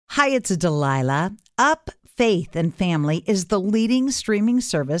Hi, it's Delilah. Up Faith and Family is the leading streaming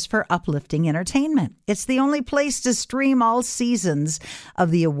service for uplifting entertainment. It's the only place to stream all seasons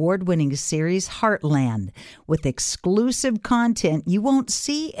of the award-winning series Heartland with exclusive content you won't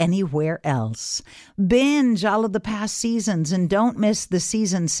see anywhere else. Binge all of the past seasons and don't miss the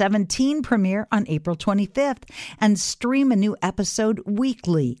season 17 premiere on April 25th and stream a new episode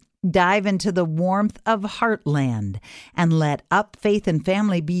weekly. Dive into the warmth of Heartland and let Up Faith and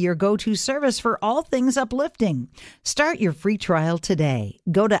Family be your go-to service for all things uplifting. Start your free trial today.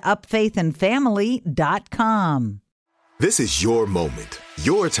 Go to upfaithandfamily.com. This is your moment,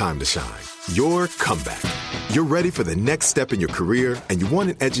 your time to shine, your comeback. You're ready for the next step in your career, and you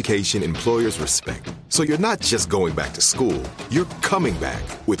want an education employers respect. So you're not just going back to school, you're coming back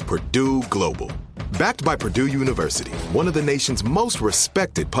with Purdue Global. Backed by Purdue University, one of the nation's most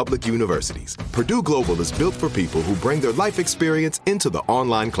respected public universities, Purdue Global is built for people who bring their life experience into the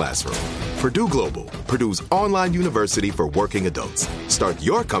online classroom. Purdue Global, Purdue's online university for working adults. Start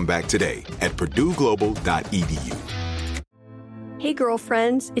your comeback today at purdueglobal.edu. Hey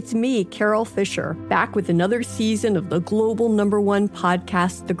girlfriends, it's me, Carol Fisher, back with another season of the global #1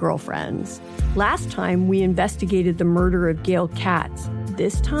 podcast, The Girlfriends. Last time, we investigated the murder of Gail Katz.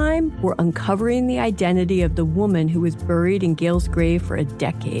 This time, we're uncovering the identity of the woman who was buried in Gail's grave for a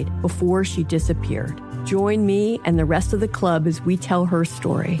decade before she disappeared. Join me and the rest of the club as we tell her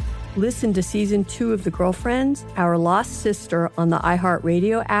story. Listen to Season 2 of The Girlfriends, Our Lost Sister on the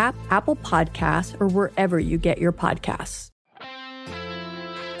iHeartRadio app, Apple Podcasts, or wherever you get your podcasts.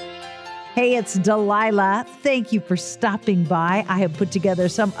 Hey, it's Delilah. Thank you for stopping by. I have put together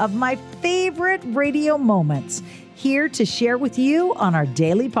some of my favorite radio moments here to share with you on our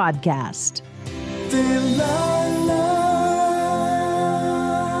daily podcast. Delilah.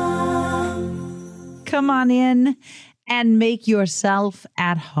 Come on in and make yourself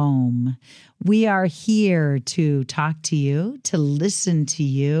at home. We are here to talk to you, to listen to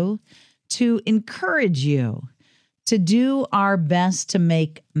you, to encourage you, to do our best to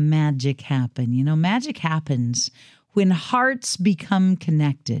make magic happen. You know, magic happens when hearts become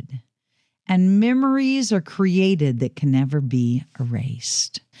connected and memories are created that can never be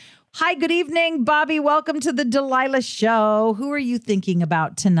erased. Hi, good evening, Bobby. Welcome to the Delilah Show. Who are you thinking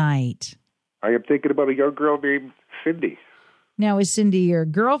about tonight? I am thinking about a young girl named Cindy. Now, is Cindy your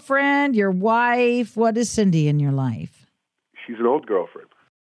girlfriend, your wife? What is Cindy in your life? She's an old girlfriend.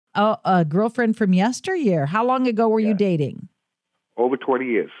 Oh, a girlfriend from yesteryear. How long ago were you dating? Over 20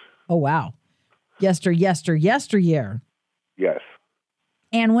 years. Oh, wow. Yesteryear. Yes.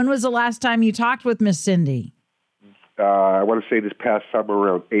 And when was the last time you talked with Miss Cindy? I want to say this past summer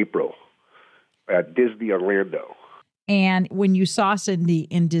around April at Disney Orlando. And when you saw Cindy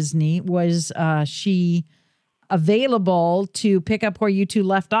in Disney, was she available to pick up where you two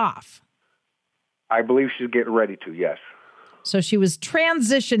left off? I believe she's getting ready to, yes. So she was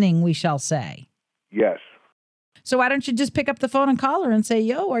transitioning, we shall say. Yes. So why don't you just pick up the phone and call her and say,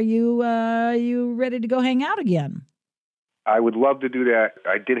 yo, are you ready to go hang out again? I would love to do that.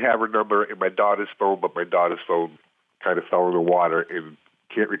 I did have her number in my daughter's phone, but my daughter's phone kind of fell in the water and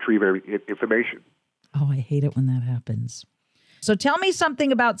can't retrieve any information. Oh, I hate it when that happens. So tell me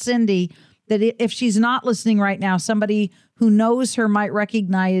something about Cindy that if she's not listening right now, somebody who knows her might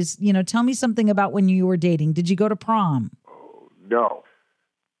recognize, tell me something about when you were dating. Did you go to prom? No.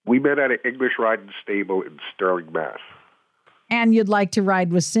 We met at an English riding stable in Sterling, Mass. And you'd like to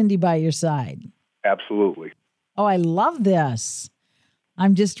ride with Cindy by your side? Absolutely. Oh, I love this.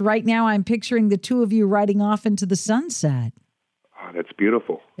 I'm picturing the two of you riding off into the sunset. Oh, that's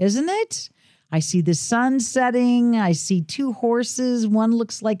beautiful. Isn't it? I see the sun setting. I see two horses. One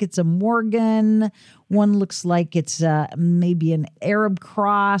looks like it's a Morgan. One looks like it's maybe an Arab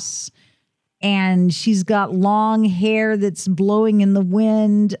cross. And she's got long hair that's blowing in the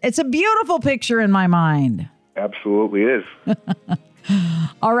wind. It's a beautiful picture in my mind. Absolutely is.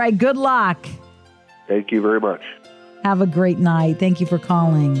 All right, good luck. Thank you very much. Have a great night. Thank you for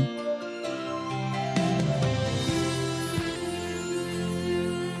calling.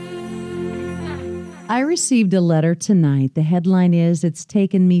 I received a letter tonight. The headline is, "It's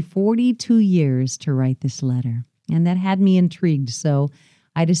taken me 42 years to write this letter." And that had me intrigued, so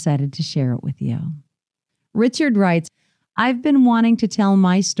I decided to share it with you. Richard writes, "I've been wanting to tell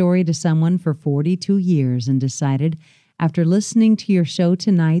my story to someone for 42 years and decided after listening to your show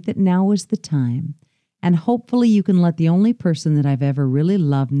tonight that now was the time. And hopefully you can let the only person that I've ever really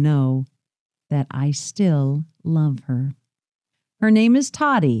loved know that I still love her. Her name is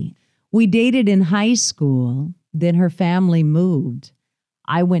Toddy. We dated in high school, then her family moved.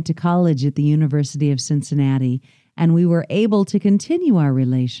 I went to college at the University of Cincinnati, and we were able to continue our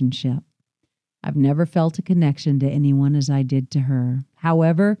relationship. I've never felt a connection to anyone as I did to her.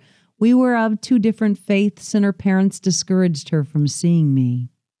 However, we were of two different faiths, and her parents discouraged her from seeing me.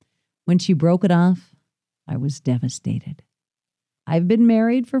 When she broke it off, I was devastated. I've been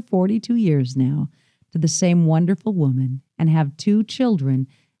married for 42 years now to the same wonderful woman and have 2 children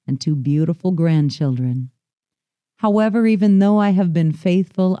and 2 beautiful grandchildren. However, even though I have been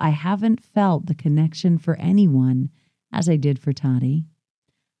faithful, I haven't felt the connection for anyone as I did for Toddy.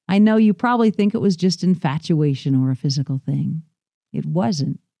 I know you probably think it was just infatuation or a physical thing. It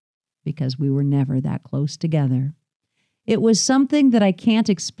wasn't, because we were never that close together. It was something that I can't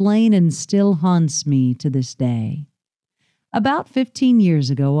explain and still haunts me to this day. About 15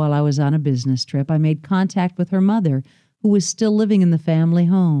 years ago, while I was on a business trip, I made contact with her mother, who was still living in the family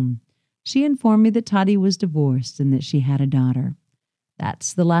home. She informed me that Toddy was divorced and that she had a daughter.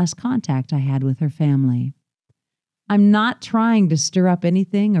 That's the last contact I had with her family. I'm not trying to stir up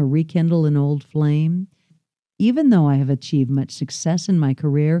anything or rekindle an old flame. Even though I have achieved much success in my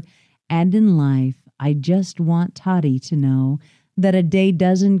career and in life, I just want Toddy to know that a day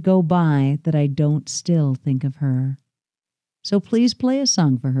doesn't go by that I don't still think of her. So please play a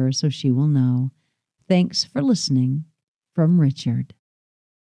song for her so she will know. Thanks for listening. From Richard.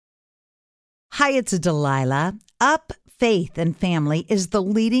 Hi, it's Delilah. Up Faith and Family is the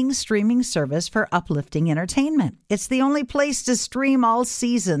leading streaming service for uplifting entertainment. It's the only place to stream all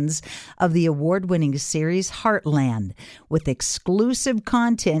seasons of the award-winning series Heartland, with exclusive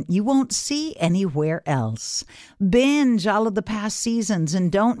content you won't see anywhere else. Binge all of the past seasons and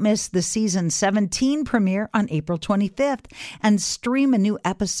don't miss the season 17 premiere on April 25th, and stream a new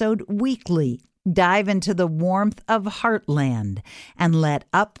episode weekly. Dive into the warmth of Heartland and let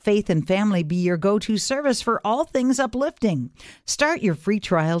Up Faith and Family be your go-to service for all things uplifting. Start your free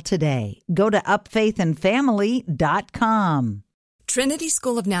trial today. Go to upfaithandfamily.com. Trinity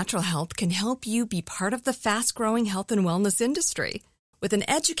School of Natural Health can help you be part of the fast-growing health and wellness industry. With an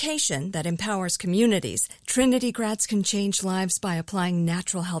education that empowers communities, Trinity grads can change lives by applying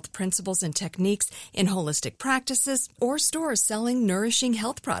natural health principles and techniques in holistic practices or stores selling nourishing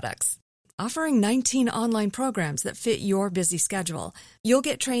health products. Offering 19 online programs that fit your busy schedule, you'll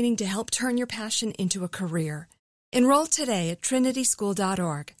get training to help turn your passion into a career. Enroll today at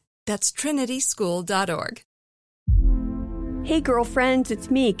trinityschool.org. That's trinityschool.org. Hey girlfriends,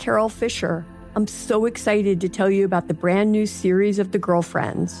 it's me, Carol Fisher. I'm so excited to tell you about the brand new series of The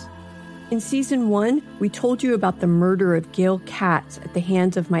Girlfriends. In season 1, we told you about the murder of Gail Katz at the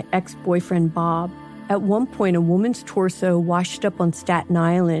hands of my ex-boyfriend Bob. At one point, a woman's torso washed up on Staten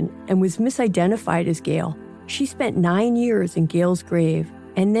Island and was misidentified as Gail. She spent 9 years in Gail's grave,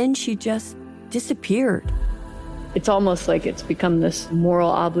 and then she just disappeared. It's almost like it's become this moral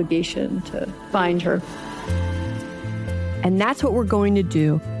obligation to find her. And that's what we're going to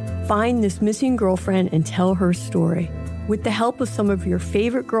do. Find this missing girlfriend and tell her story. With the help of some of your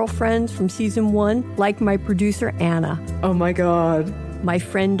favorite girlfriends from season 1, like my producer, Anna. Oh my God. My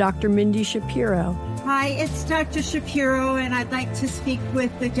friend, Dr. Mindy Shapiro. Hi, it's Dr. Shapiro, and I'd like to speak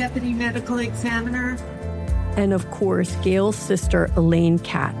with the Deputy Medical Examiner. And of course, Gail's sister, Elaine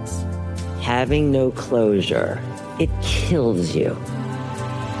Katz. Having no closure, it kills you.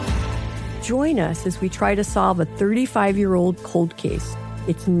 Join us as we try to solve a 35-year-old cold case.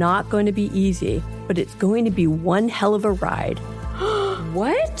 It's not going to be easy, but it's going to be one hell of a ride.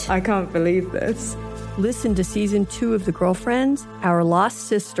 What? I can't believe this. Listen to season 2 of The Girlfriends, Our Lost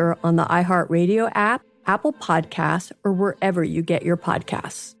Sister on the iHeartRadio app, Apple Podcasts, or wherever you get your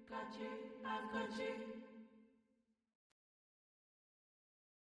podcasts.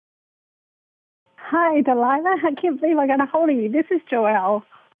 Hi, Delilah. I can't believe I got a hold of you. This is Joelle.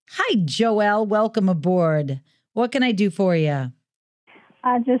 Hi, Joelle. Welcome aboard. What can I do for you?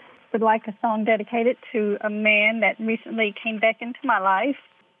 I just would like a song dedicated to a man that recently came back into my life.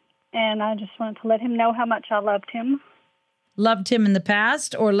 And I just wanted to let him know how much I loved him. Loved him in the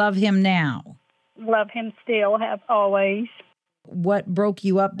past or love him now? Love him still, have always. What broke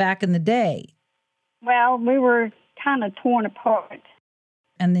you up back in the day? Well, we were kind of torn apart.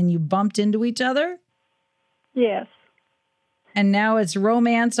 And then you bumped into each other? Yes. And now it's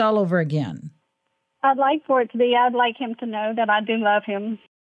romance all over again. I'd like for it to be. I'd like him to know that I do love him.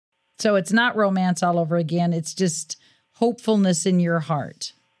 So it's not romance all over again. It's just hopefulness in your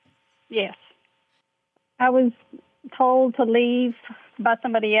heart. Yes. I was told to leave by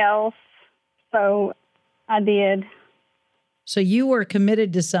somebody else, so I did. So you were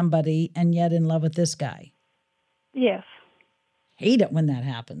committed to somebody and yet in love with this guy? Yes. Hate it when that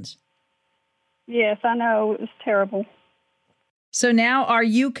happens. Yes, I know. It was terrible. So now are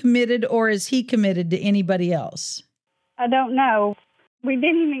you committed or is he committed to anybody else? I don't know. We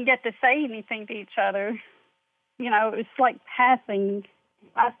didn't even get to say anything to each other. You know, it was like passing.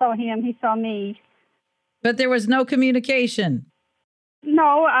 I saw him, he saw me. But there was no communication.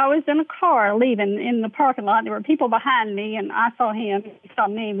 No, I was in a car leaving in the parking lot. There were people behind me, and I saw him, he saw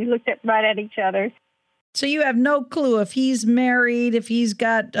me. We looked right at each other. So you have no clue if he's married, if he's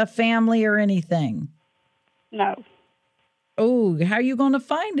got a family or anything? No. Oh, how are you going to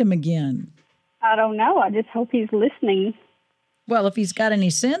find him again? I don't know. I just hope he's listening. Well, if he's got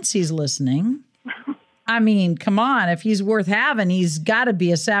any sense, he's listening. I mean, come on. If he's worth having, he's got to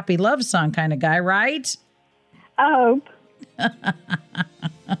be a sappy love song kind of guy, right? I hope.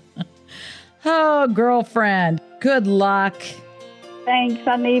 Oh, girlfriend, good luck. Thanks.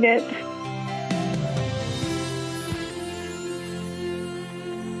 I need it.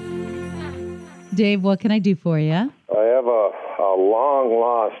 Dave, what can I do for you? I have a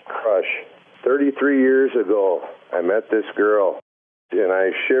long-lost crush. 33 years ago, I met this girl, and I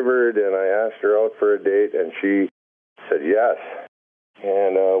shivered, and I asked her out for a date, and she said yes.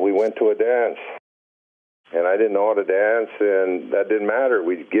 And we went to a dance, and I didn't know how to dance, and that didn't matter.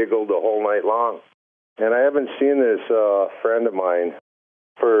 We giggled the whole night long. And I haven't seen this friend of mine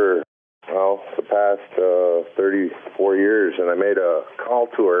for, the past 34 years, and I made a call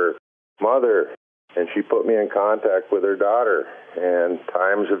to her mother, and she put me in contact with her daughter, and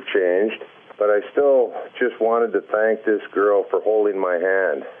times have changed. But I still just wanted to thank this girl for holding my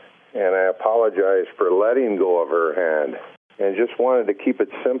hand, and I apologize for letting go of her hand, and just wanted to keep it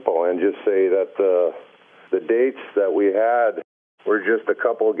simple and just say that the dates that we had were just a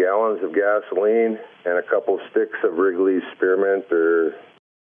couple gallons of gasoline and a couple sticks of Wrigley's spearmint or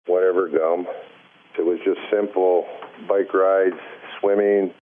whatever gum. It was just simple bike rides,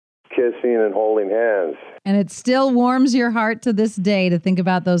 swimming, kissing, and holding hands. And it still warms your heart to this day to think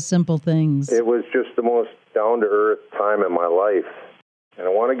about those simple things. It was just the most down-to-earth time in my life. And I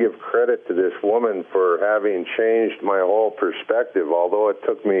want to give credit to this woman for having changed my whole perspective, although it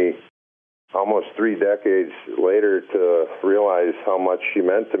took me almost 3 decades later to realize how much she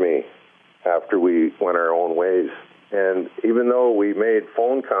meant to me after we went our own ways. And even though we made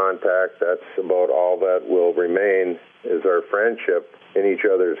phone contact, that's about all that will remain is our friendship in each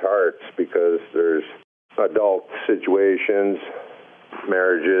other's hearts, because there's adult situations,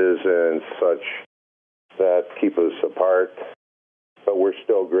 marriages and such that keep us apart. But we're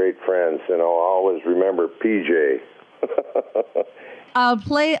still great friends, and I'll always remember PJ. I'll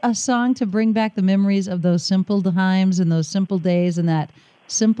play a song to bring back the memories of those simple times and those simple days and that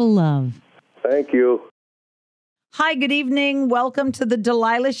simple love. Thank you. Hi, good evening. Welcome to the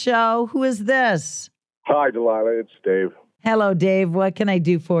Delilah Show. Who is this? Hi, Delilah. It's Dave. Hello, Dave. What can I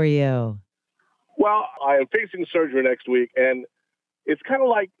do for you? Well, I am facing surgery next week, and it's kind of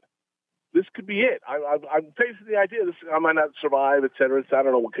like this could be it. I'm facing the idea I might not survive, et cetera. I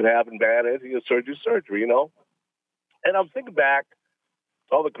don't know what could happen bad. Anything is surgery, you know? And I'm thinking back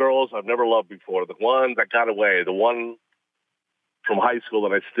to all the girls I've never loved before, the ones that got away, the one from high school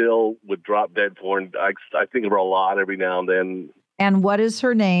that I still would drop dead for, and I think of her a lot every now and then. And what is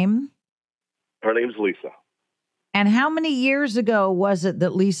her name? Her name's Lisa. And how many years ago was it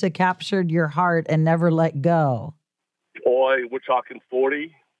that Lisa captured your heart and never let go? Boy, we're talking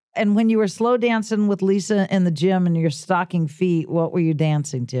 40. And when you were slow dancing with Lisa in the gym in your stocking feet, what were you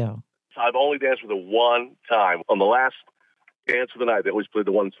dancing to? I've only danced with her one time. On the last dance of the night, they always played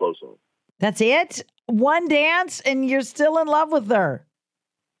the one slow song. That's it? One dance and you're still in love with her?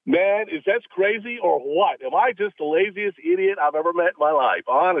 Man, is that crazy or what? Am I just the laziest idiot I've ever met in my life?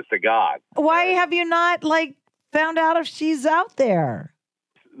 Honest to God. Why have you not, found out if she's out there?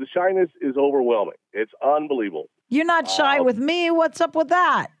 The shyness is overwhelming. It's unbelievable. You're not shy with me. What's up with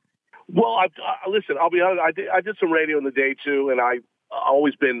that? Well, listen, I'll be honest. I did some radio in the day, too, and I've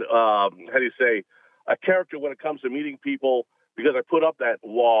always been, a character when it comes to meeting people, because I put up that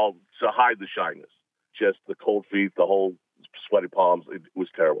wall to hide the shyness. Just the cold feet, the whole sweaty palms. It was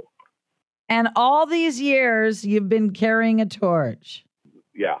terrible. And all these years, you've been carrying a torch.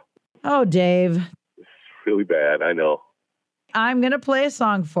 Yeah. Oh, Dave. It's really bad, I know. I'm going to play a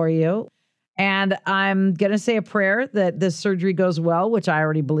song for you, and I'm going to say a prayer that this surgery goes well, which I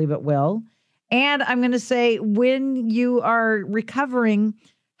already believe it will. And I'm going to say, when you are recovering,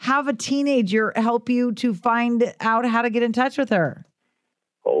 have a teenager help you to find out how to get in touch with her.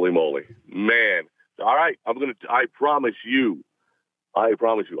 Holy moly. Man. All right. I promise you,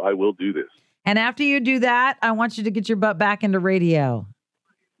 I will do this. And after you do that, I want you to get your butt back into radio.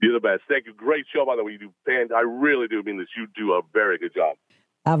 You're the best. Thank you. Great show, by the way. You do, and I really do mean this. You do a very good job.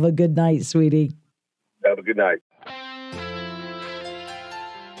 Have a good night, sweetie. Have a good night.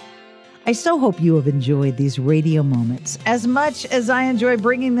 I so hope you have enjoyed these radio moments as much as I enjoy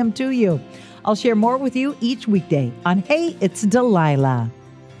bringing them to you. I'll share more with you each weekday on Hey, It's Delilah.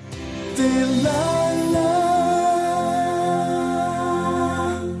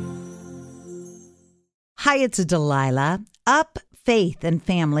 Hi, it's Delilah. Up Faith and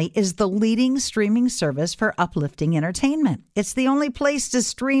Family is the leading streaming service for uplifting entertainment. It's the only place to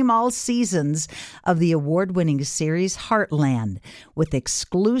stream all seasons of the award-winning series Heartland, with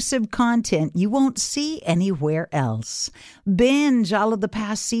exclusive content you won't see anywhere else. Binge all of the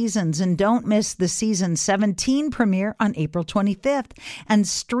past seasons and don't miss the season 17 premiere on April 25th and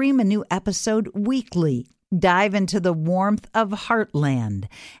stream a new episode weekly. Dive into the warmth of Heartland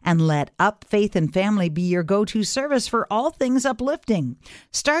and let Up Faith and Family be your go-to service for all things uplifting.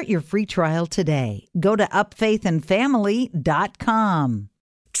 Start your free trial today. Go to upfaithandfamily.com.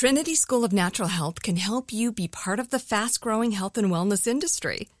 Trinity School of Natural Health can help you be part of the fast-growing health and wellness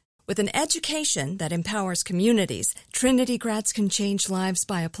industry. With an education that empowers communities, Trinity grads can change lives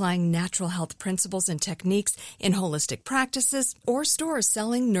by applying natural health principles and techniques in holistic practices or stores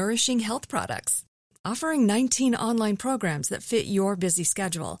selling nourishing health products. Offering 19 online programs that fit your busy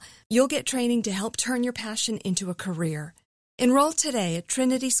schedule, you'll get training to help turn your passion into a career. Enroll today at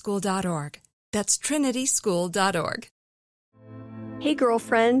trinityschool.org. That's trinityschool.org. Hey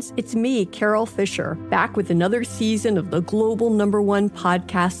girlfriends, it's me, Carol Fisher, back with another season of the global #1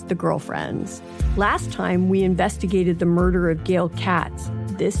 podcast, The Girlfriends. Last time, we investigated the murder of Gail Katz.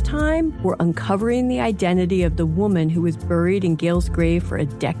 This time, we're uncovering the identity of the woman who was buried in Gail's grave for a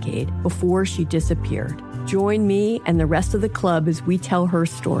decade before she disappeared. Join me and the rest of the club as we tell her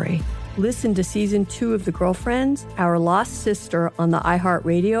story. Listen to Season 2 of The Girlfriends, Our Lost Sister on the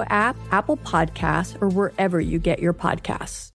iHeartRadio app, Apple Podcasts, or wherever you get your podcasts.